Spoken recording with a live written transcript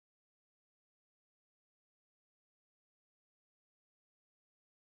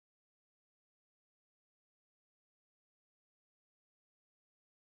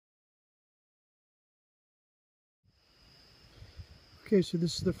Okay, so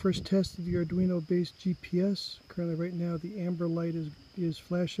this is the first test of the Arduino-based GPS. Currently right now the amber light is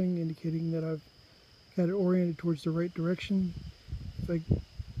flashing, indicating that I've got it oriented towards the right direction. If I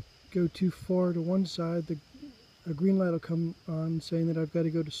go too far to one side, a green light will come on saying that I've got to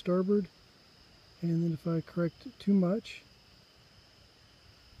go to starboard. And then if I correct too much,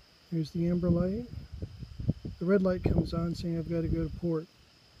 there's the amber light. The red light comes on saying I've got to go to port.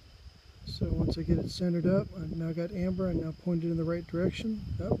 So once I get it centered up, I've now got amber and now pointed in the right direction.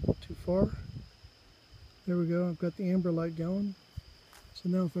 Oh, too far. There we go, I've got the amber light going. So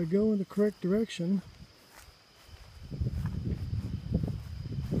now if I go in the correct direction,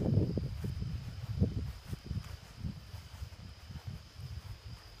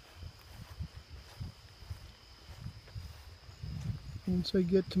 once I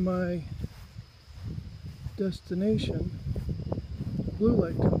get to my destination, the blue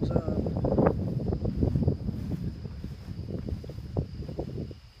light comes on.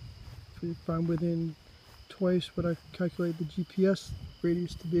 If I'm within twice what I calculate the GPS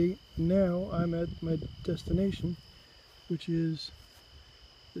radius to be, now I'm at my destination, which is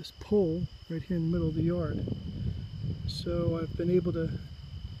this pole right here in the middle of the yard. So I've been able to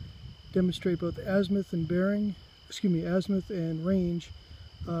demonstrate both azimuth and azimuth and range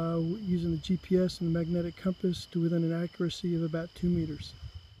using the GPS and the magnetic compass to within an accuracy of about 2 meters.